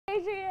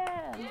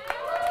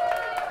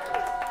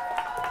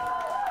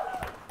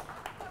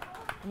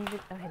Okay,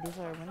 these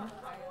are winners.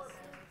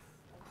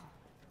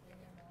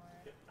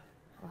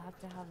 We'll have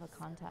to have a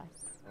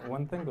contest.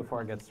 One thing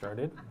before I get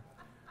started,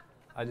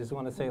 I just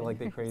want to say like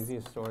the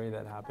craziest story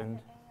that happened.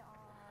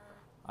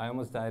 I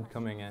almost died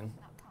coming in.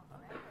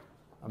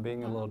 I'm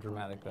being a little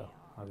dramatic though,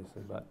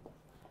 obviously, but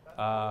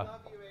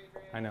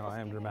I know I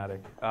am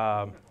dramatic.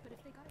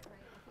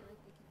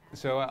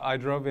 So I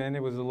drove in,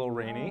 it was a little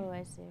rainy. Oh,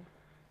 I see.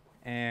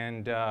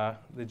 And the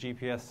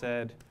GPS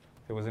said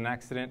there was an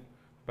accident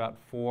about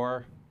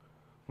 4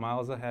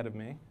 miles ahead of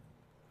me.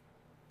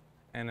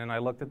 And then I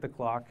looked at the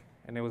clock,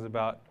 and it was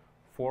about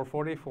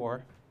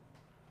 4:44.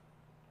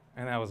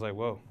 And I was like,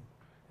 whoa.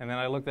 And then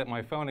I looked at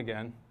my phone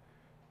again,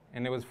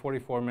 and it was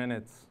 44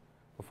 minutes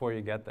before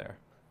you get there.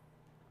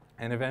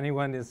 And if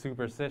anyone is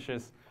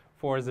superstitious,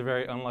 4 is a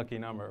very unlucky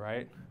number,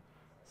 right?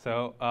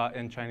 So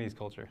in Chinese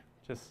culture,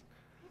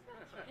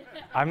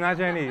 I'm not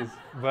Chinese,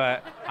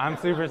 but I'm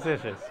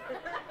superstitious.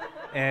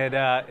 And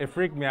it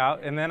freaked me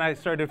out. And then I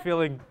started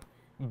feeling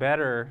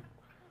better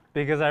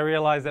because I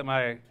realized that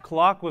my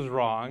clock was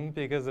wrong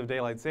because of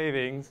daylight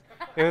savings.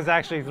 It was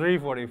actually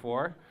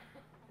 3:44.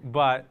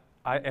 But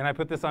I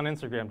put this on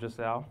Instagram just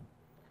now.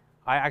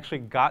 I actually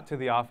got to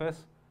the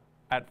office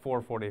at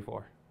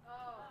 4:44.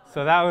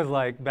 So that was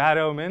like bad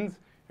omens.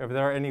 If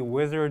there are any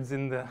wizards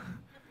in the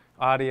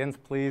audience,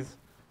 please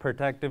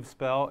protective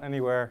spell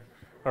anywhere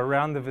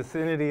around the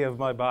vicinity of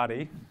my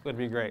body would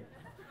be great.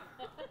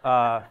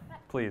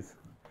 Please.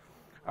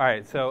 All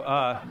right, so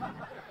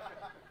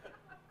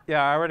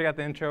yeah, I already got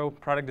the intro,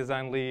 product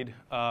design lead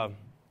at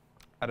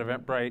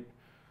Eventbrite.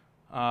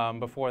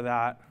 Before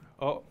that,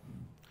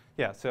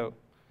 so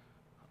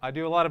I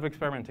do a lot of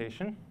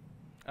experimentation.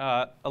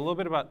 A little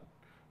bit about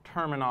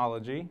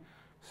terminology.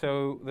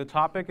 So the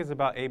topic is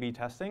about A/B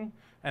testing,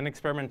 and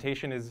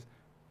experimentation is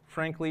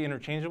frankly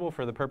interchangeable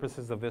for the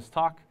purposes of this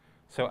talk.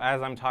 So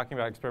as I'm talking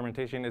about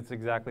experimentation, it's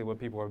exactly what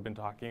people have been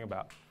talking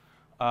about.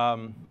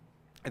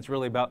 It's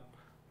really about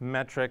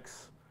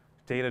metrics,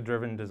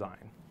 data-driven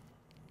design.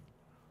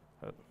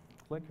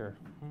 Clicker.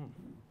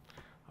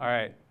 All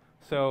right.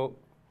 So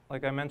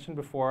like I mentioned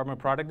before, I'm a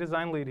product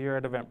design lead here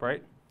at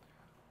Eventbrite.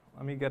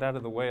 Let me get out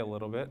of the way a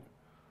little bit.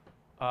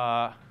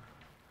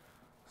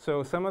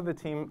 So some of the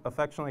team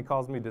affectionately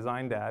calls me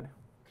Design Dad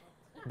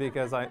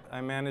because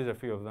I manage a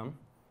few of them.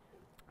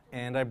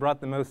 And I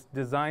brought the most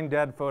Design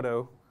Dad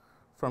photo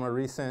from a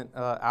recent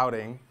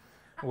outing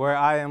where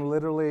I am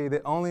literally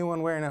the only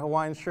one wearing a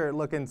Hawaiian shirt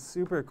looking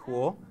super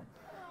cool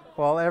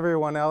while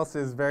everyone else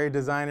is very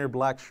designer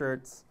black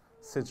shirts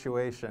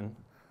situation.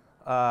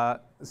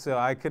 So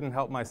I couldn't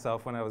help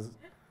myself when I was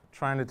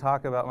trying to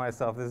talk about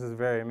myself. This is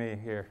very me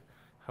here.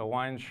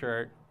 Hawaiian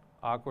shirt,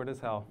 awkward as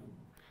hell.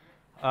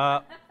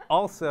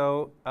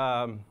 Also,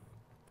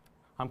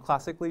 I'm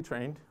classically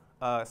trained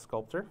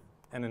sculptor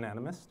and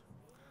anatomist.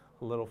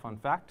 A little fun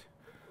fact.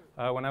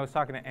 When I was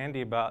talking to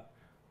Andy about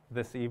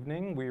this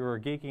evening, we were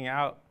geeking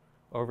out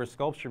over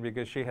sculpture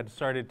because she had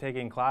started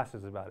taking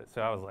classes about it.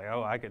 So I was like,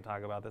 oh, I could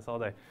talk about this all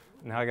day.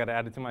 Now I got to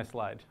add it to my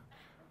slide.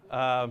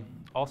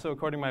 Also,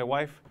 according to my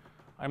wife,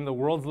 I'm the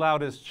world's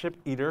loudest chip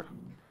eater.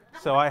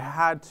 So I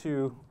had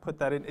to put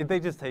that in. They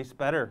just taste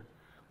better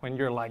when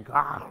you're like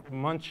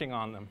munching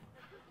on them.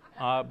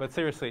 But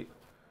seriously,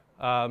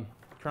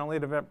 currently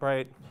at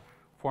Eventbrite,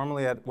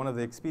 formerly at one of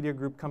the Expedia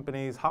Group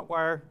companies,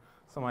 Hotwire.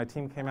 So my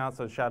team came out,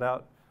 so shout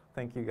out.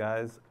 Thank you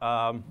guys.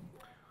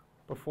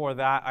 Before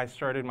that, I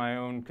started my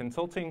own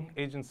consulting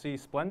agency,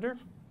 Splendor.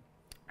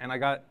 And I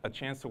got a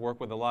chance to work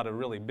with a lot of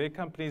really big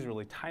companies,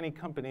 really tiny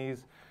companies.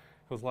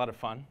 It was a lot of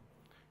fun.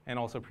 And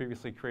also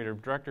previously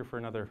creative director for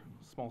another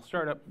small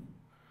startup.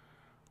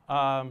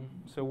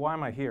 So why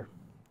am I here?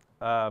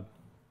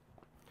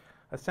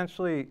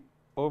 Essentially,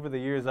 over the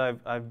years,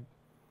 I've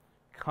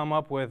come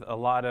up with a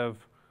lot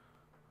of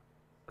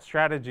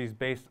strategies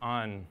based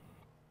on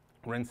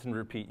rinse and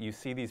repeat. You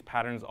see these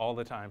patterns all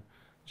the time.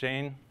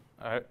 Jane,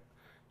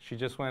 she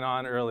just went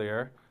on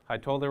earlier. I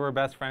told her we're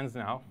best friends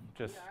now,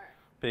 just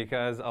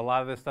because a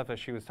lot of the stuff that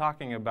she was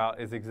talking about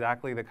is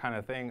exactly the kind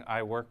of thing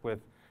I work with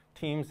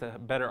teams to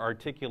better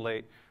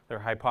articulate their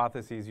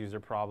hypotheses, user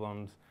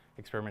problems,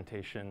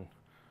 experimentation,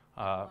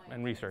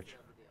 and research.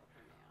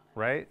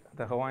 Right?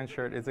 The Hawaiian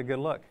shirt is a good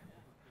look.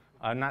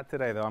 Not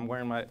today, though. I'm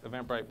wearing my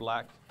Eventbrite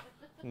black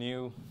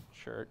new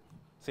shirt.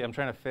 See, I'm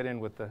trying to fit in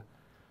with the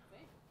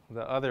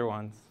other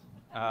ones.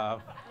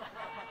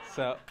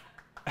 So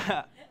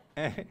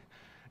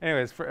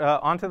anyways,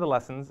 on to the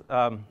lessons.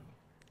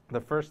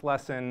 The first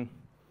lesson,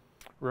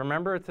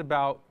 remember it's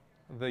about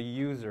the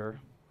user,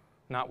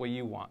 not what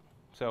you want.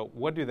 So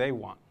what do they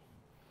want?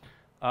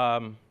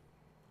 To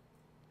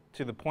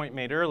the point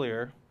made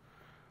earlier,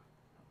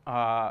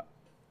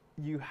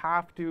 you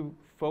have to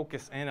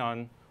focus in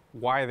on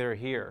why they're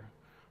here.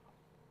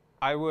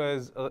 I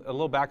was, a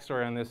little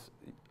backstory on this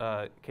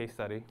case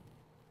study.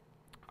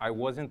 I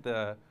wasn't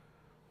the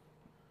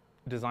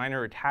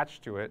designer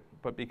attached to it,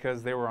 but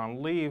because they were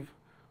on leave,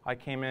 I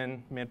came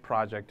in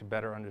mid-project to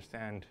better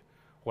understand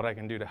what I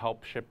can do to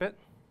help ship it.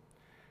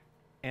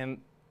 And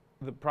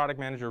the product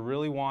manager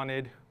really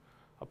wanted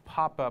a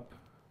pop-up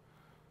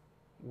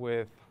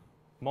with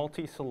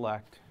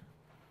multi-select,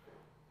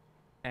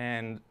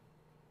 and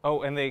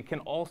and they can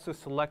also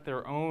select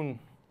their own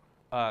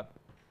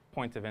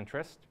points of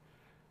interest.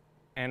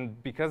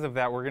 And because of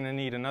that, we're going to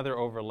need another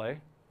overlay,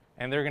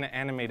 and they're going to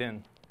animate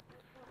in.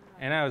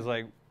 And I was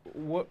like,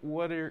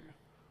 what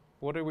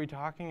are we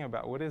talking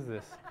about? What is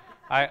this?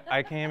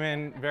 I came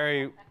in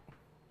very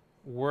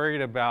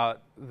worried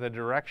about the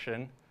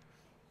direction.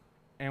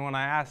 And when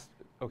I asked,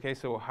 okay,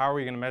 so how are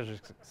we going to measure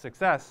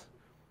success?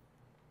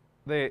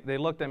 They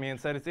looked at me and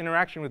said, it's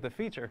interaction with the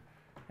feature.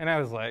 And I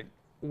was like,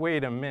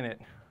 wait a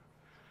minute.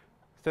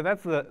 So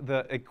that's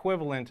the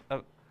equivalent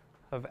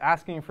of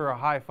asking for a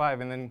high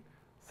five and then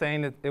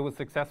saying that it was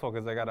successful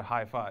because I got a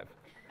high five.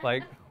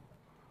 Like,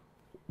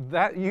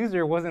 that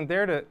user wasn't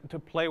there to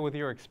play with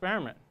your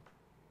experiment.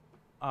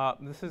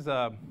 This is,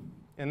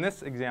 in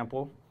this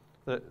example,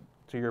 to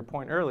your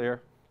point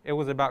earlier, it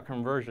was about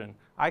conversion.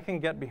 I can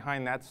get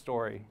behind that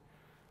story.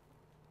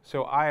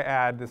 So I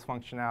add this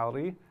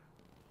functionality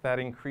that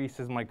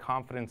increases my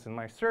confidence in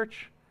my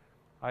search.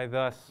 I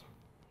thus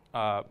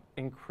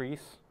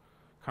increase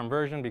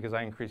conversion because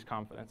I increase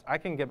confidence. I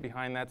can get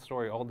behind that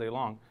story all day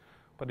long.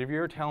 But if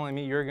you're telling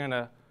me you're going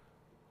to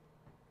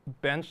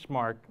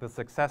benchmark the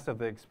success of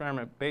the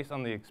experiment based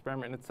on the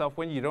experiment itself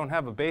when you don't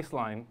have a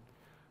baseline,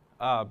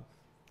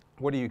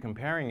 what are you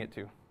comparing it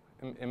to?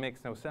 It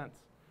makes no sense.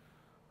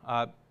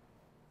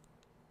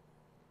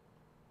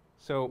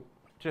 So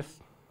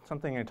just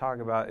something to talk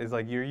about is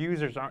like your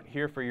users aren't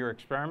here for your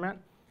experiment.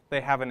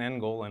 They have an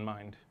end goal in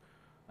mind,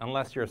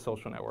 unless you're a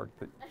social network.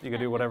 You can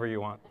do whatever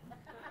you want.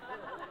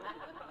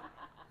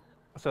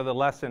 So the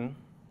lesson,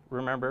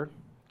 remember,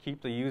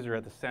 keep the user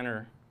at the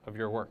center of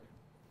your work.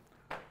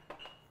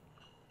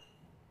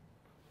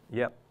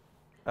 Yep.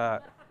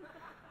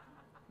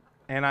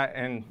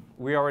 And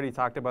we already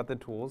talked about the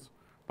tools,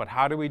 but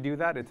how do we do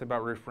that? It's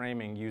about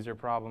reframing user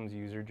problems,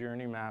 user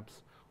journey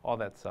maps, all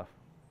that stuff.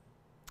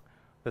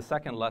 The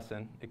second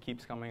lesson, it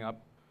keeps coming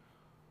up,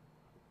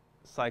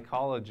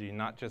 psychology,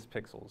 not just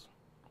pixels.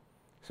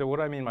 So what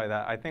do I mean by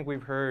that? I think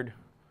we've heard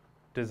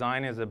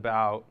design is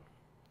about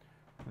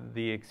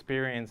the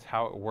experience,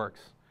 how it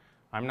works.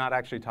 I'm not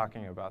actually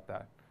talking about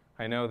that.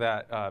 I know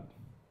that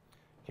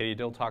Katie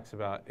Dill talks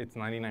about it's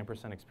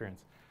 99%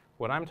 experience.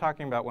 What I'm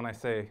talking about when I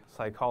say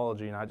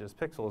psychology, not just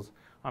pixels,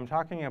 I'm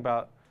talking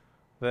about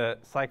the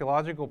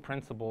psychological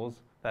principles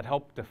that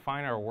help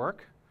define our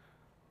work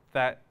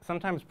that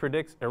sometimes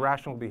predicts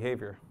irrational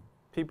behavior.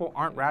 People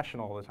aren't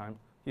rational all the time.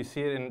 You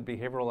see it in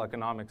behavioral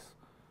economics.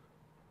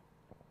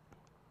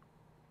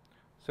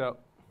 So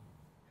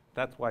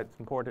that's why it's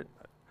important.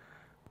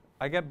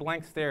 I get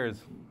blank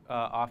stares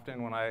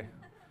often when I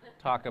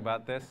talk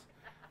about this,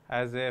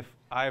 as if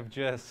I've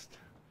just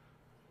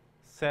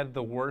said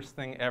the worst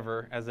thing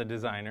ever as a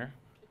designer.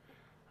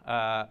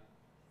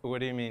 What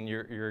do you mean?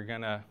 You're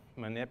going to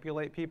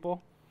manipulate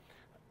people?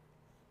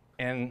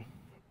 And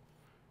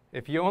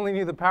if you only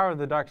knew the power of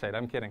the dark side,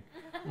 I'm kidding.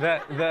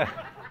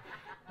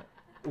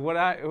 What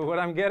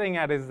I'm getting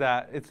at is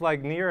that it's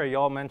like Nira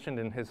y'all mentioned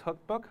in his hook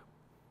book.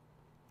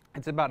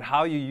 It's about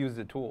how you use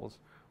the tools.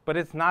 But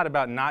it's not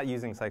about not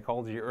using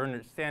psychology or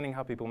understanding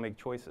how people make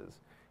choices.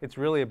 It's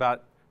really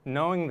about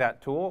knowing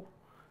that tool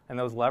and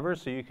those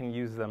levers so you can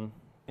use them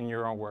in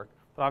your own work.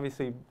 But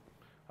obviously,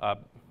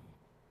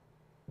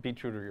 be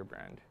true to your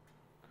brand.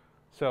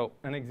 So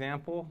an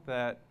example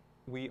that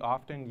we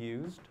often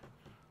used,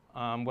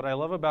 what I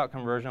love about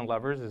conversion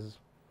levers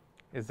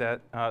is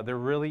that they're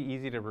really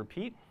easy to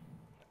repeat.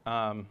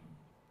 You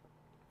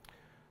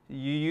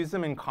use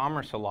them in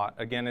commerce a lot.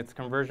 Again, it's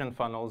conversion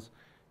funnels.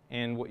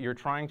 And what you're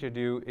trying to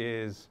do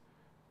is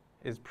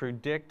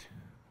predict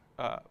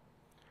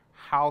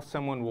how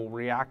someone will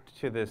react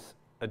to this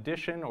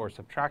addition or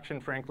subtraction,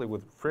 frankly,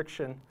 with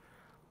friction.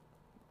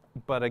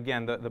 But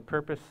again, the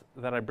purpose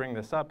that I bring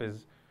this up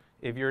is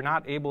if you're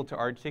not able to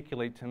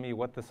articulate to me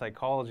what the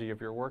psychology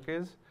of your work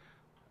is,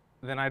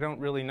 then I don't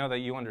really know that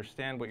you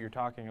understand what you're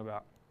talking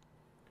about.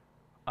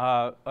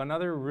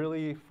 Another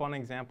really fun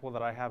example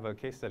that I have a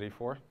case study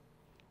for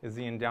is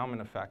the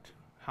endowment effect.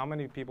 How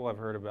many people have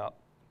heard about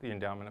the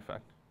endowment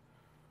effect?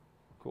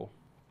 Cool.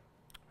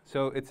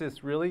 So it's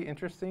this really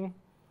interesting,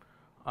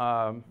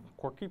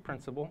 quirky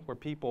principle where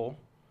people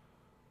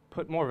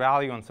put more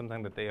value on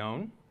something that they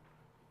own,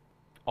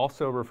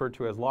 also referred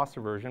to as loss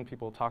aversion.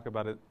 People talk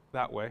about it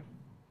that way.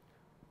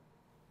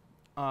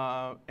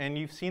 And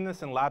you've seen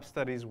this in lab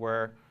studies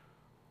where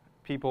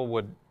people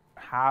would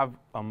have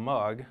a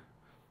mug,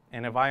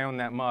 and if I own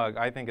that mug,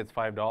 I think it's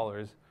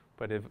 $5,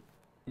 but if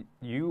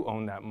you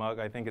own that mug,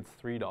 I think it's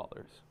 $3.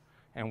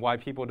 And why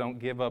people don't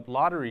give up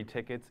lottery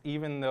tickets,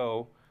 even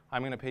though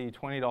I'm going to pay you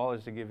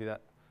 $20 to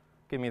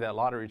give me that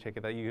lottery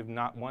ticket that you have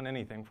not won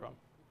anything from.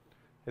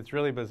 It's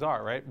really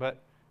bizarre, right?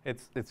 But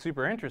it's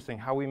super interesting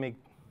how we make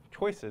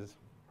choices.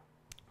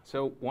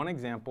 So one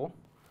example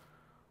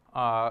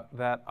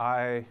that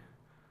I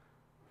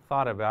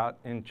thought about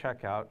in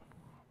checkout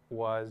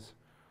was,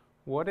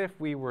 what if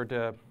we were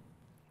to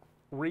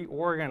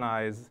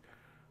reorganize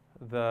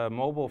the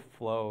mobile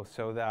flow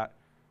so that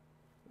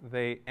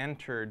they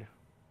entered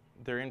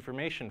their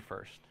information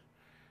first.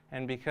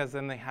 And because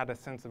then they had a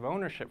sense of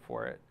ownership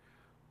for it,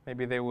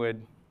 maybe they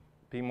would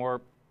be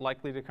more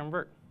likely to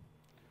convert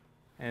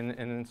and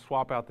then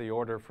swap out the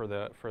order for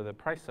the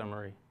price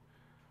summary.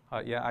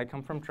 Yeah, I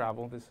come from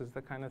travel. This is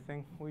the kind of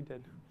thing we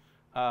did.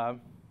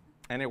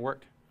 And it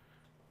worked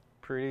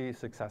pretty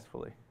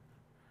successfully.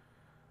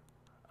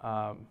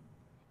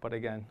 But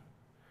again,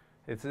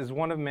 it's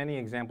one of many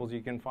examples.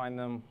 You can find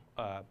them,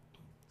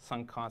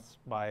 sunk cost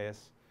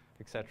bias,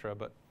 etc.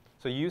 But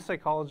so use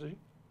psychology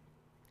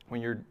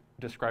when you're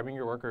describing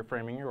your work or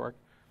framing your work,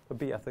 but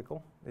be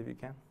ethical if you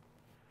can.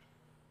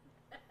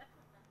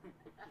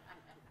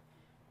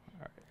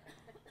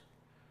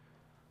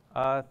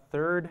 All right.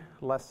 Third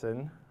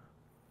lesson.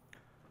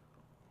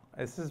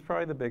 This is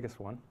probably the biggest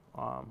one.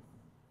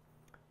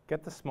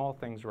 Get the small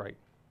things right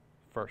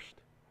first.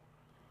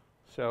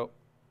 So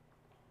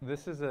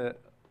this is a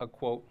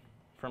quote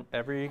from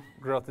every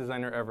growth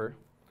designer ever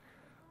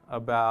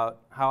about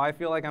how I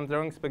feel like I'm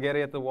throwing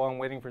spaghetti at the wall and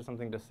waiting for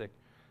something to stick.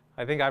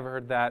 I think I've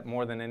heard that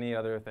more than any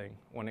other thing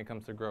when it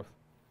comes to growth.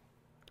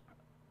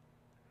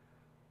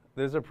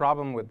 There's a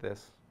problem with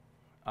this.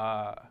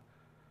 And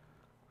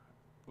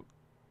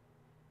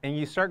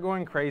you start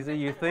going crazy.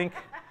 You think,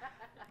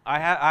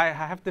 I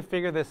have to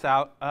figure this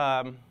out.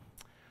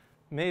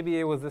 Maybe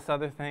it was this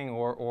other thing,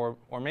 or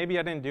maybe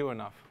I didn't do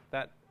enough.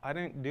 That I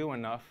didn't do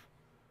enough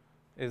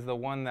is the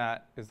one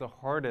that is the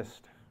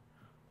hardest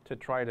to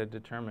try to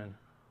determine.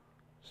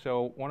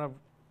 So one of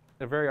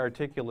a very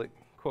articulate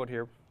quote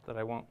here that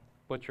I won't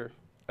butcher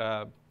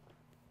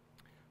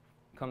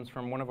comes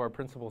from one of our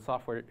principal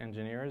software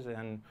engineers,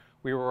 and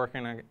we were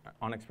working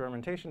on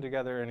experimentation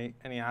together, and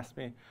he asked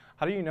me,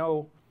 how do you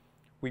know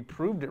we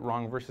proved it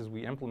wrong versus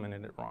we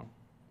implemented it wrong?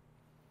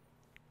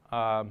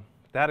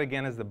 That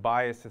again is the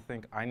bias to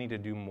think I need to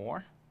do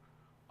more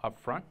up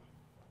front.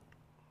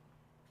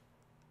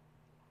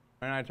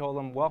 And I told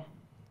him, well,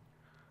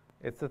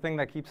 it's the thing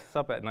that keeps us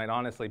up at night,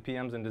 honestly.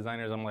 PMs and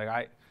designers, I'm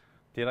like,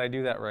 did I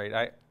do that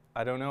right?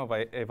 I don't know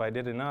if I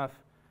did enough.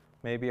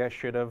 Maybe I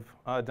should have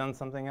done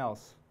something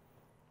else,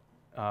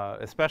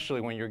 especially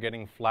when you're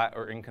getting flat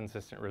or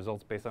inconsistent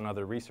results based on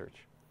other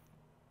research.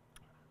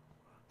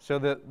 So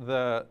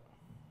the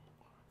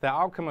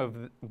outcome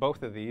of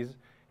both of these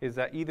is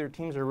that either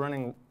teams are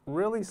running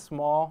really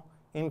small,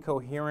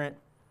 incoherent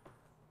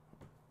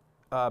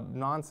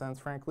nonsense,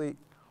 frankly,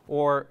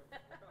 or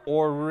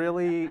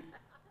really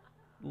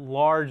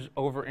large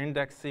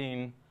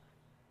over-indexing,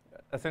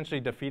 essentially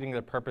defeating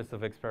the purpose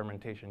of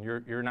experimentation.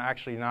 You're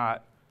actually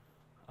not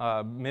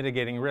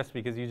mitigating risk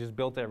because you just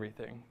built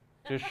everything.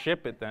 Just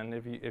ship it then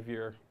if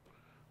you're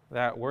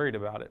that worried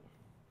about it.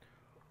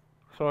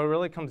 So it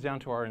really comes down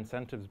to our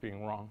incentives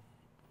being wrong.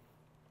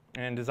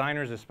 And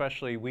designers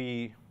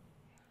especially,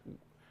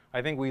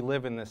 I think we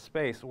live in this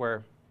space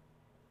where,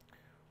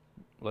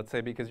 let's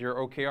say because your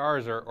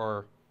OKRs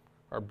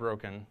are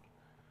broken,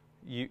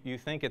 you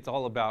think it's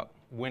all about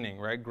winning,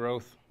 right?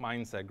 Growth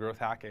mindset, growth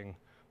hacking.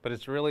 But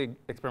it's really,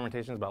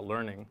 experimentation is about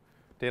learning.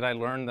 Did I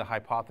learn the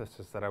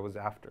hypothesis that I was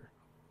after?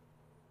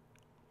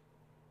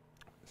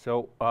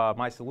 So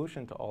my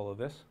solution to all of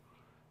this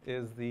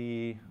is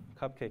the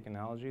cupcake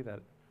analogy that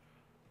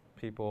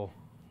people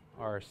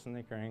are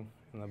snickering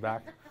in the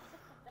back.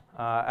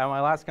 At my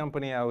last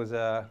company, I was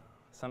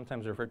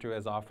sometimes referred to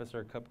as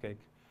Officer Cupcake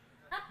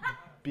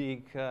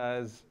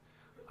because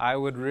I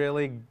would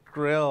really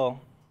grill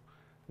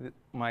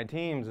my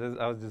teams.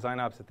 I was design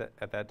ops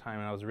at that time,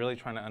 and I was really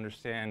trying to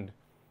understand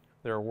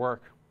their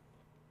work.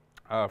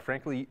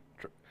 Frankly,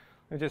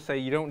 let me just say,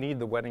 you don't need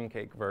the wedding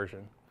cake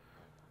version.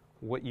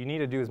 What you need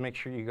to do is make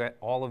sure you get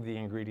all of the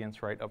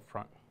ingredients right up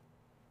front.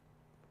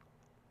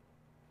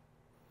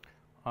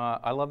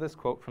 I love this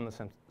quote from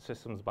the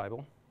Systems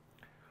Bible.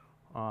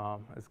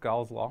 It's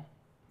Gall's Law.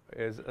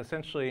 Is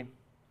essentially,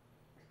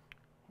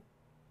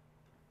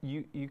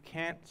 you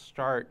can't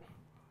start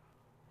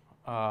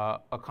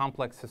a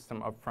complex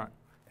system up front.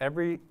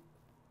 Every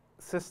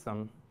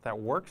system that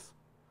works,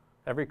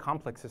 every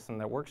complex system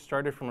that works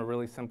started from a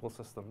really simple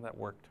system that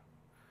worked.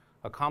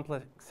 A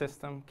complex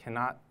system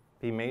cannot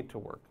be made to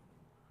work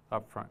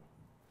up front.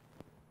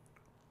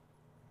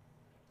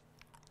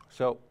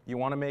 So you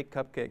want to make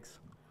cupcakes.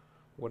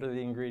 What are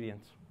the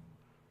ingredients?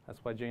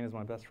 That's why Jane is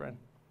my best friend.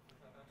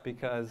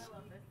 Because, I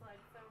love this slide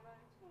so much.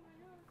 Oh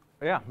my God.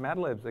 yeah, Mad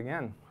Libs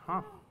again.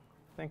 Huh?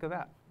 Think of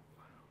that.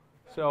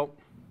 So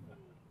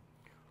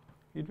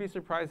you'd be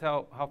surprised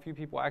how few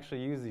people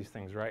actually use these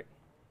things, right?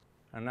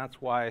 And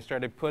that's why I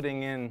started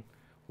putting in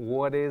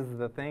what is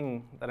the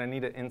thing that I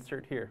need to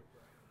insert here.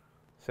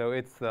 So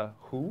it's the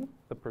who,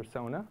 the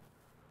persona,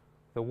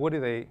 the what do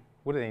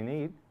they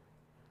need,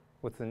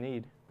 what's the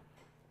need,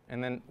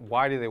 and then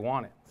why do they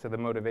want it, so the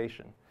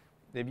motivation.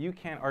 If you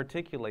can't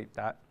articulate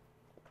that,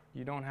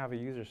 you don't have a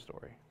user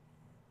story.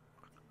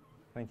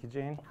 Thank you,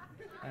 Jane.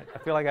 I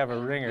feel like I have a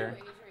ringer.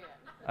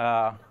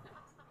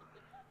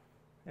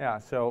 Yeah,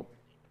 so,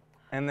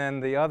 and then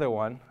the other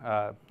one,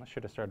 I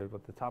should have started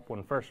with the top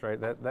one first, right?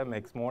 That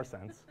makes more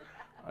sense.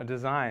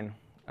 Design.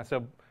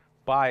 So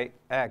by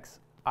X,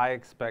 I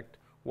expect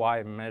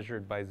Y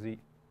measured by Z.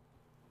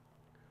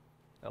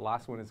 The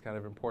last one is kind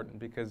of important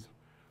because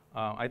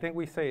I think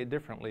we say it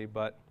differently,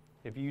 but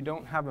if you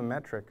don't have a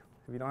metric,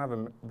 if you don't have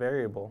a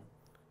variable,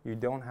 you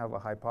don't have a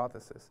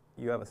hypothesis.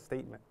 You have a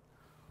statement.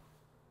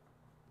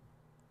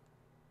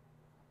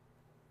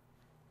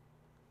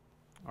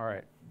 All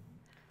right.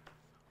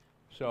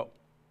 So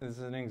this is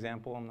an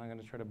example. I'm not going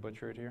to try to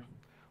butcher it here.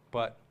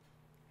 But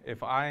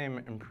if I am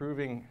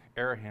improving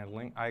error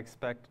handling, I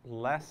expect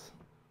less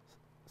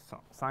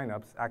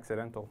signups,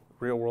 accidental,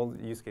 real-world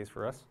use case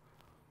for us,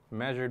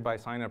 measured by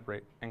sign-up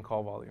rate and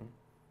call volume.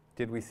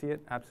 Did we see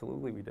it?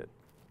 Absolutely we did.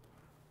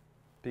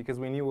 Because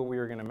we knew what we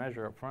were going to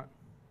measure up front.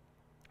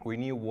 We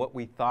knew what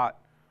we thought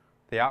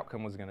the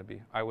outcome was going to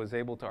be. I was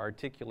able to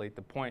articulate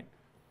the point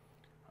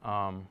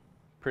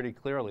pretty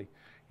clearly.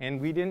 And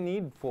we didn't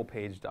need full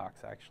page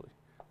docs, actually.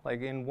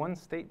 Like in one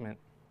statement,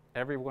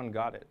 everyone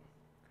got it.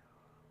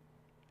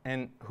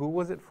 And who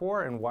was it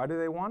for and why do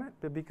they want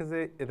it? Because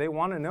they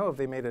want to know if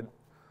they made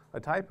a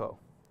typo.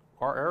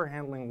 Our error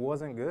handling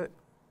wasn't good.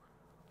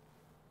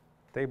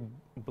 They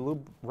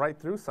blew right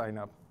through sign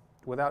up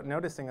without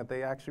noticing that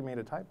they actually made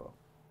a typo,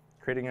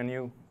 creating a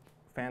new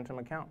phantom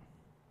account.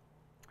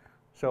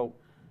 So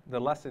the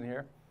lesson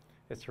here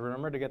is to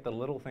remember to get the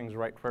little things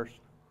right first.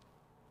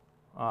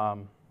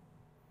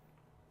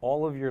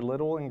 All of your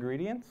little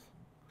ingredients,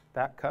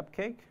 that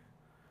cupcake,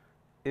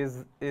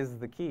 is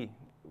the key.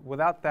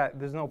 Without that,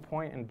 there's no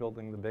point in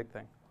building the big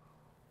thing.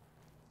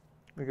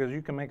 Because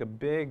you can make a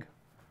big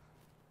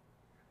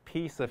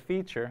piece of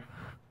feature,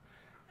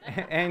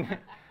 and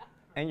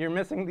you're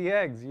missing the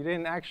eggs. You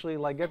didn't actually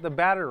get the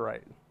batter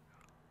right.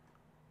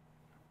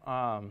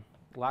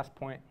 Last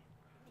point.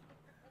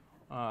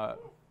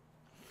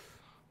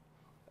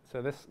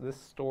 So this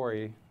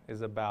story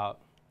is about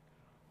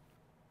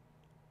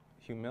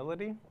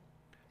humility,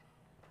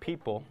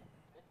 people,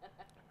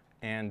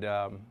 and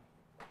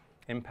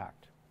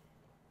impact.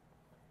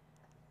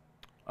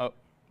 Oh,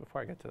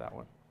 before I get to that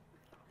one,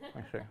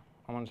 actually,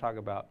 I want to talk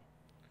about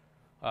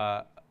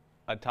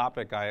a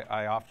topic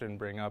I often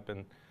bring up,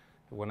 and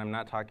when I'm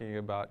not talking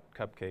about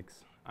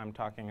cupcakes, I'm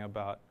talking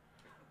about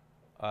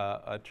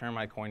a term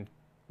I coined,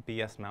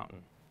 BS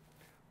Mountain.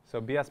 So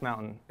BS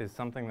Mountain is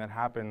something that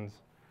happens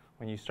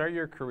when you start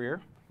your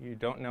career, you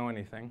don't know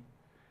anything.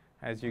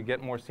 As you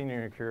get more senior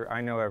in your career,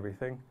 I know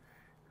everything.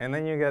 And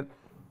then you get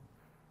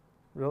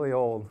really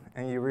old,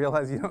 and you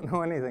realize you don't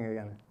know anything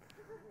again.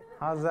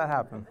 How does that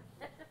happen?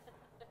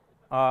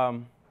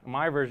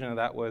 My version of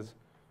that was,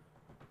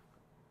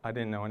 I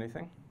didn't know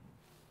anything.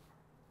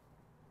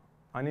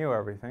 I knew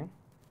everything,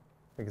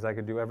 because I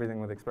could do everything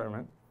with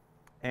experiment,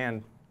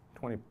 and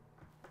 20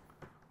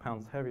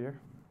 pounds heavier.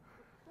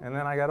 And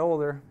then I got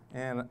older,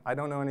 and I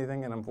don't know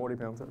anything, and I'm 40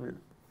 pounds heavier.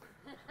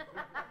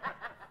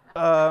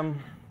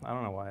 I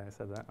don't know why I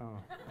said that. I don't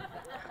know.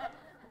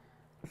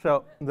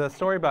 So the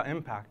story about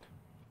impact.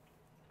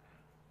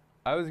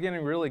 I was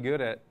getting really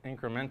good at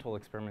incremental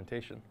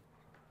experimentation.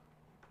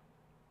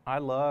 I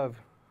love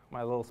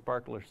my little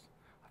sparklers.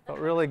 I felt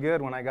really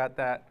good when I got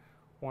that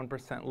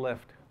 1%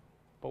 lift.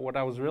 But what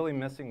I was really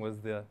missing was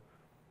the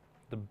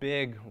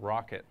big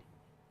rocket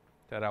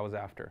that I was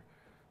after.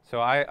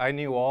 So I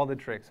knew all the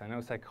tricks. I know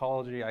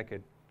psychology. I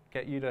could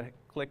get you to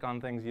click on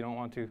things you don't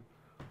want to.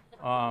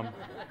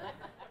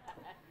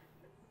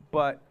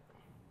 But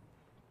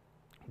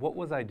what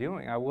was I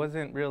doing? I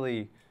wasn't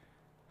really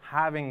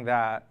having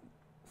that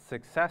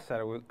success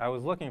that I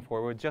was looking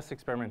for with just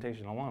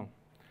experimentation alone.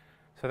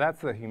 So that's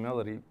the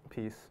humility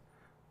piece.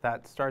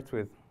 That starts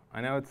with,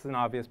 I know it's an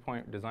obvious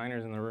point,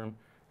 designers in the room,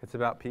 it's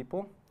about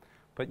people,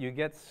 but you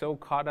get so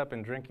caught up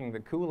in drinking the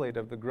Kool-Aid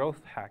of the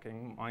growth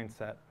hacking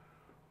mindset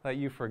that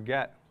you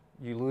forget,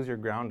 you lose your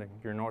grounding,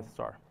 your North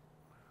Star.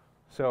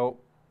 So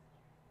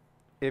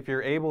if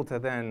you're able to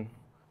then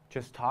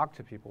just talk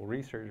to people,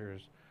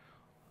 researchers,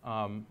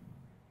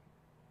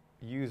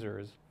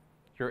 users,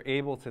 you're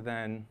able to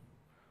then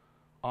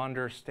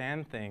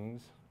understand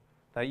things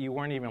that you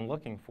weren't even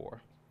looking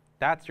for.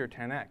 That's your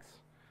 10x.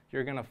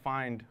 You're going to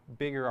find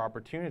bigger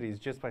opportunities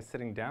just by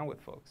sitting down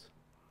with folks.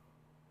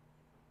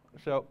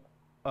 So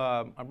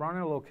I brought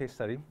in a little case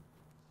study.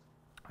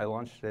 I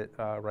launched it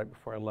right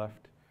before I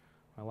left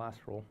my last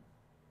role.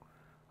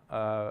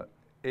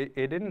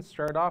 It didn't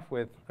start off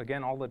with,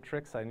 again, all the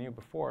tricks I knew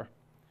before.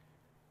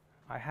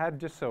 I had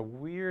just a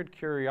weird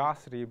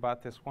curiosity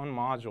about this one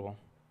module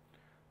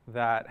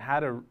that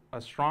had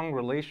a strong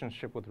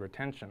relationship with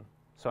retention.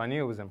 So I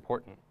knew it was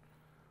important.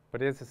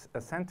 But it's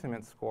a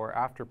sentiment score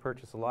after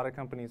purchase. A lot of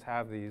companies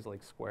have these,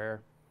 like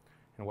Square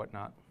and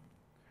whatnot.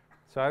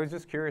 So I was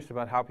just curious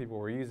about how people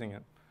were using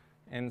it.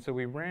 And so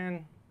we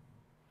ran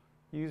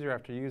user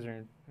after user,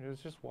 and it was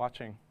just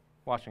watching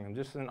them,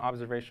 just an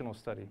observational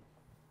study.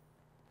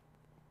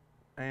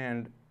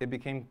 And it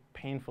became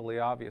painfully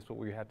obvious what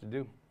we had to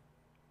do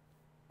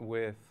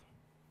with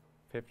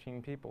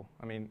 15 people.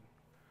 I mean,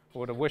 I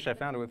would have wished I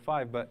found it with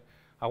 5, but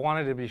I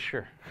wanted to be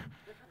sure.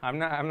 I'm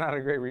not a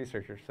great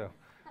researcher, so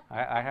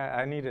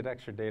I needed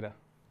extra data.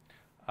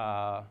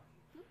 So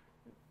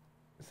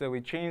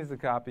we changed the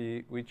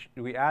copy.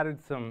 We added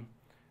some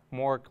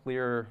more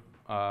clear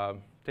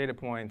data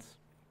points.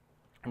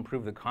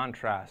 improve the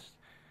contrast.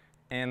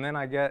 And then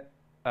I get,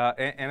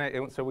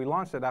 so we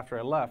launched it after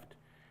I left,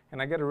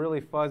 and I get a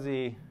really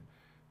fuzzy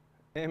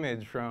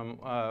image from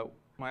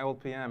my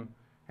old PM,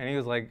 and he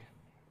was like,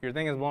 your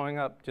thing is blowing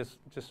up, just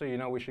so you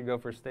know, we should go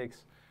for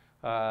steaks.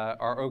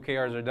 Our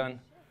OKRs are done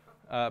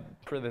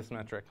for this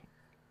metric.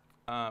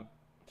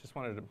 Just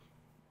wanted to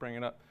bring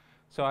it up.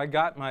 So I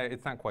got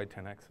it's not quite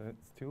 10x,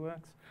 it's 2x,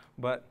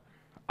 but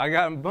I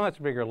got a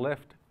much bigger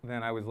lift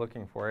than I was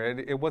looking for.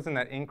 It wasn't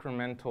that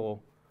incremental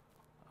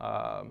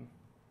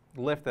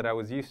lift that I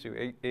was used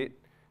to.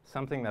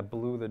 Something that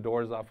blew the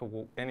doors off of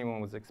what anyone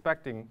was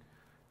expecting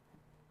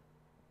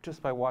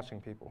just by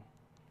watching people.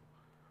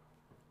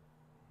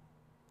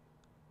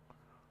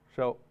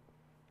 So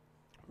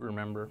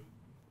remember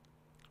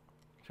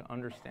to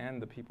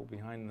understand the people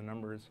behind the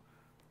numbers.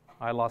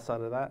 I lost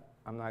sight of that.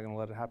 I'm not going to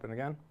let it happen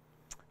again.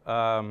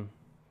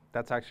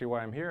 That's actually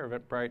why I'm here.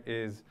 Eventbrite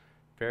is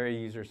very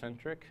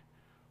user-centric.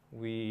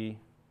 This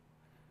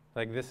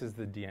is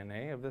the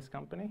DNA of this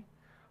company.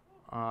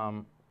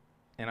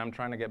 And I'm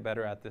trying to get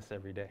better at this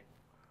every day.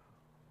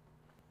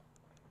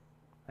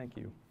 Thank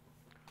you.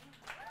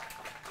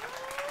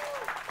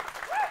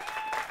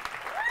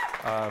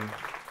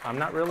 I'm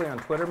not really on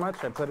Twitter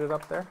much. I put it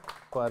up there.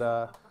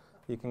 But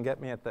you can get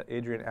me at the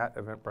Adrian at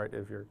Eventbrite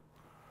if you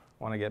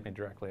want to get me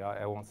directly.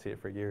 I won't see it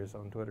for years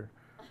on Twitter.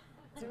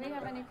 Do we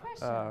have any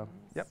questions?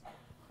 Yep.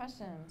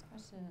 Questions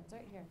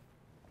right here.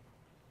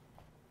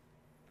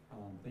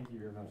 Thank you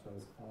very much. That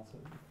was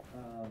awesome.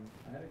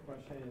 I had a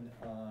question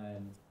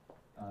on,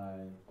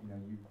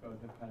 you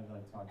both have kind of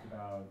like talked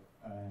about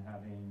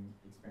having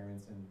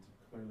experience and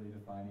clearly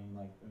defining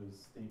like those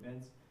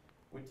statements.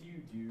 What do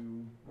you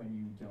do when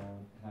you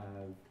don't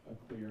have a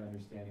clear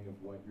understanding of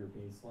what your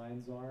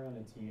baselines are on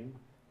a team?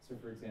 So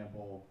for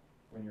example,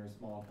 when you're a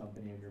small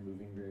company and you're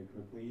moving very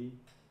quickly,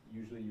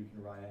 usually you can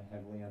rely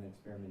heavily on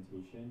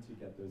experimentation to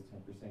get those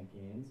 10%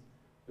 gains.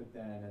 But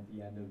then at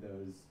the end of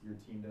those, your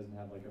team doesn't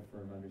have like a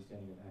firm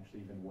understanding of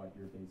actually even what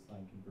your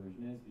baseline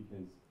conversion is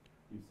because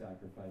you've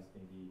sacrificed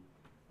maybe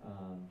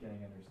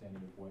getting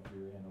understanding of what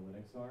your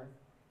analytics are.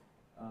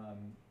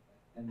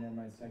 And then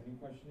my second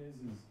question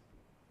is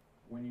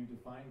when you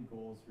define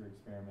goals for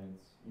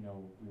experiments, we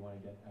want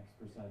to get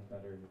X%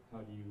 better,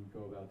 how do you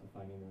go about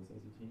defining those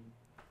as a team?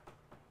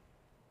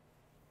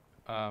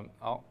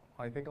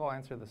 I think I'll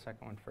answer the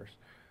second one first.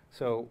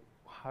 So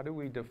how do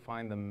we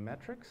define the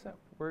metrics that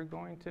we're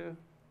going to?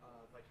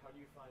 How do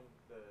you find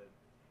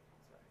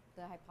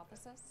The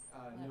hypothesis?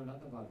 No, not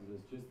the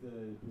hypothesis, just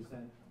the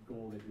percent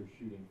goal that you're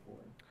shooting for.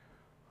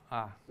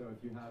 So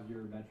if you have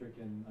your metric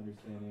and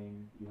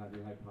understanding, you have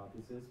your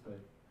hypothesis, but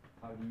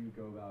how do you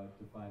go about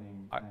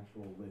defining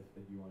actual lift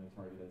that you want to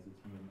target as a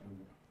team,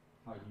 and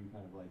how do you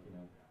kind of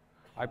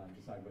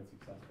decide what's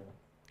successful?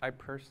 I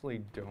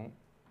personally don't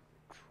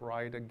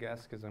try to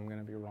guess because I'm going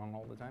to be wrong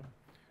all the time.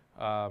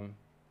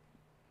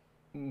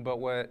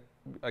 But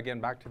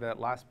again, back to that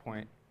last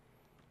point,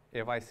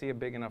 if I see a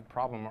big enough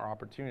problem or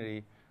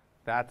opportunity,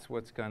 that's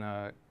what's going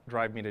to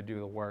drive me to do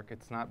the work.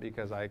 It's not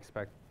because I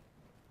expect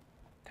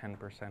 10%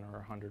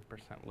 or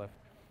 100% lift.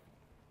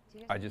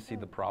 I just see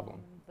the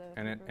problem,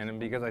 and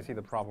because I see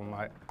the problem,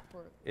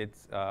 it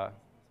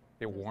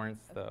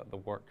warrants the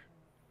work.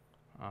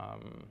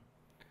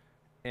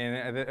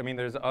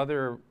 There's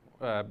other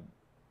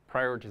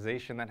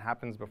prioritization that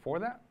happens before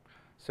that.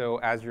 So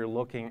as you're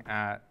looking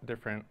at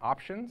different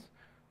options,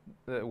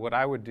 what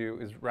I would do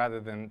is rather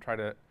than try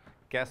to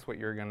guess what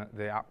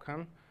the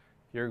outcome,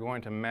 you're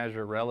going to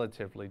measure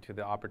relatively to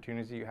the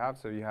opportunities you have.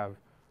 So you have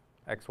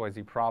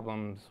XYZ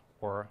problems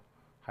or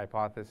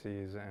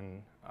hypotheses,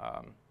 and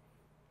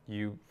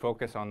you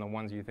focus on the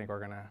ones you think are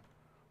going to,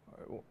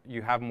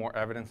 you have more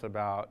evidence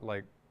about,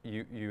 like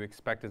you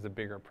expect is a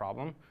bigger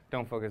problem.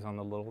 Don't focus on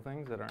the little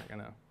things that aren't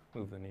going to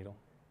move the needle.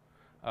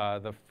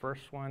 The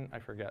first one, I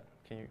forget.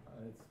 Can you?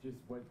 It's just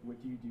what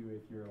do you do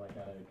if you're like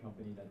at a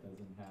company that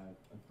doesn't have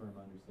a firm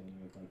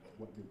understanding of like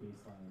what your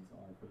baselines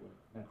are for what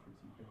metrics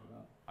you care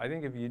about? I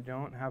think if you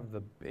don't have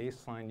the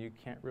baseline, you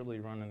can't really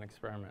run an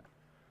experiment.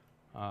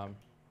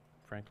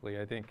 Frankly,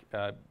 I think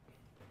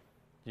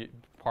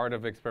part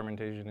of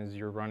experimentation is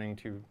you're running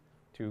two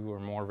or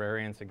more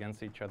variants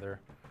against each other,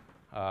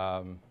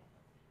 and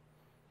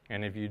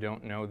if you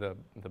don't know the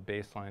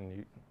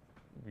baseline,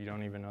 you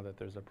don't even know that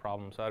there's a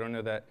problem. So I don't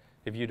know that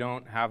if you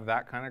don't have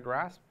that kind of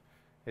grasp,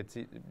 it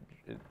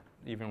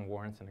even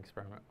warrants an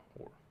experiment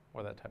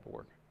or that type of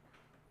work.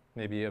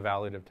 Maybe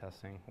evaluative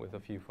testing with a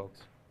few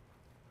folks.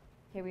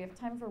 Okay, we have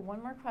time for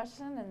one more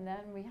question, and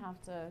then we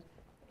have to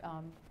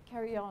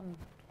carry on.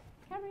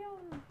 Carry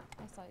on.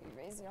 I saw you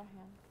raise your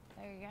hand.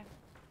 There you go.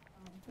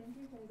 Thank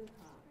you for the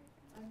talk.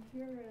 I'm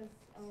curious,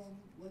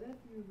 what if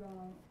you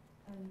run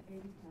an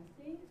A/B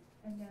testing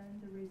and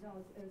then the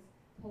result is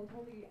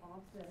totally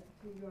opposite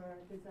to your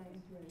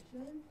design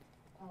iteration?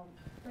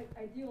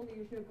 Ideally,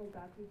 you should go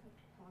back to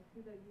talk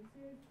to the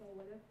users. So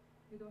what if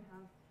you don't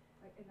have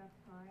enough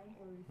time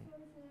or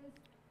resources?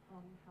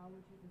 How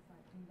would you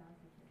decide in that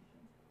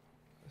situation?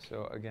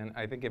 So again,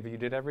 I think if you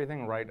did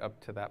everything right up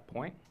to that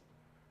point,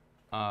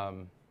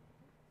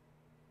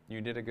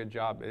 You did a good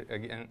job.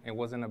 Again, it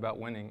wasn't about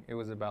winning. It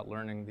was about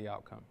learning the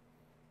outcome.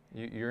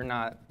 You're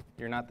not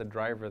the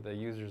driver. The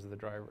user's the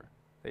driver.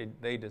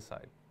 They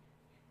decide.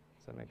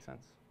 Does that make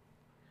sense?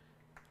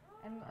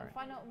 And All right.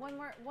 final one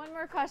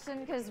more question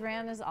because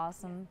Ran is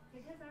awesome.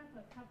 Because I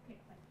have a cupcake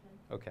question.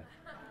 Okay.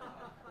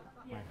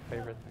 Yeah, My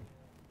favorite thing.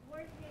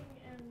 Working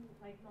in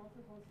like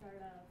multiple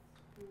startups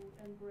who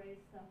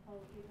embrace the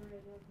whole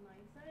iterative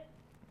mindset,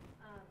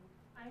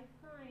 I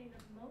find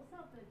most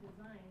of the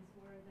designs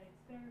or the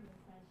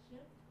experiments that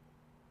ship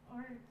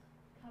aren't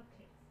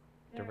cupcakes.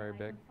 They're very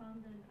like big. a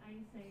fondant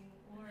icing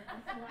or a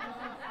slice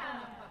of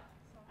salad.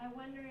 I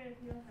wonder if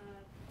you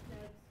have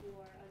tips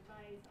or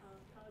advice on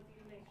how do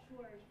you make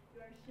sure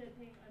you're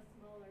shipping a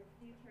smaller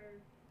feature,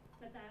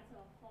 but that's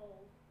a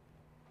whole,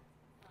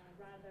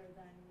 rather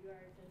than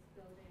you're just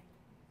building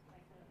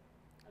like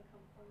a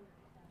component.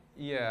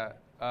 Yeah.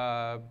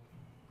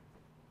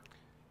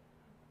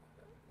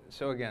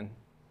 So again,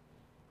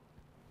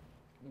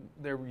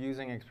 they're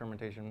using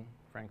experimentation,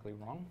 frankly,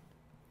 wrong,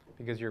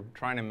 because you're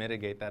trying to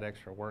mitigate that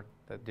extra work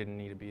that didn't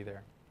need to be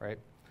there, right?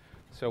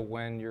 So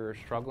when you're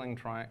struggling,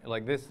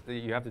 like this,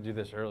 you have to do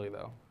this early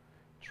though.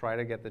 Try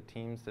to get the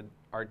teams to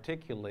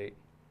articulate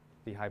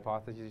the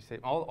hypotheses. You say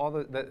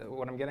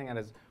what I'm getting at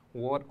is,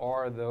 what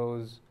are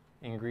those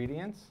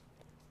ingredients?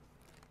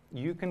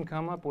 You can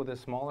come up with a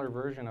smaller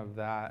version of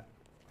that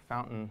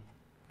fountain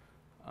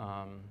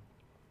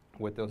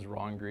with those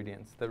raw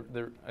ingredients.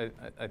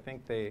 I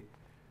think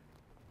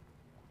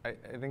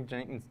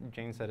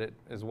Jane said it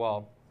as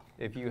well.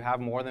 If you have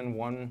more than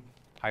one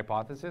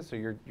hypothesis, so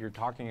you're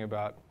talking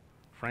about,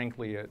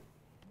 frankly,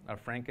 a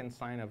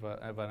Frankenstein of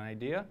an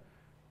idea,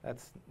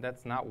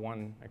 that's not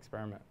one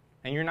experiment.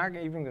 And you're not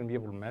even going to be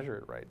able to measure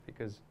it right,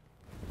 because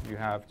you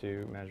have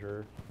to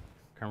measure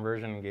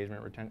conversion,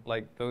 engagement, retention.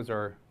 Like, those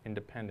are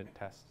independent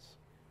tests.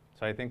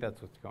 So I think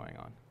that's what's going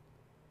on.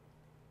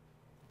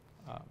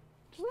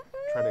 Just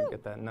try to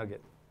get that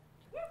nugget.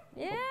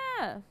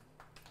 Yeah.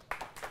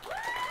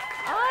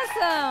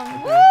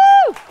 Awesome.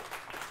 Woo!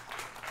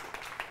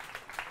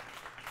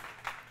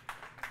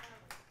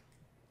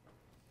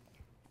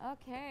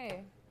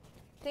 Okay.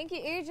 Thank you,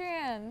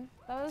 Adrian.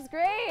 That was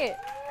great.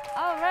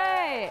 All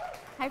right.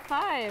 High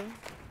five.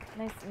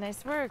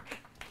 Nice work.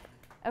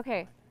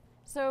 Okay.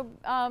 So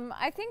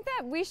I think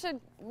that we should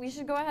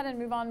go ahead and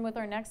move on with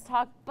our next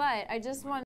talk, but I just want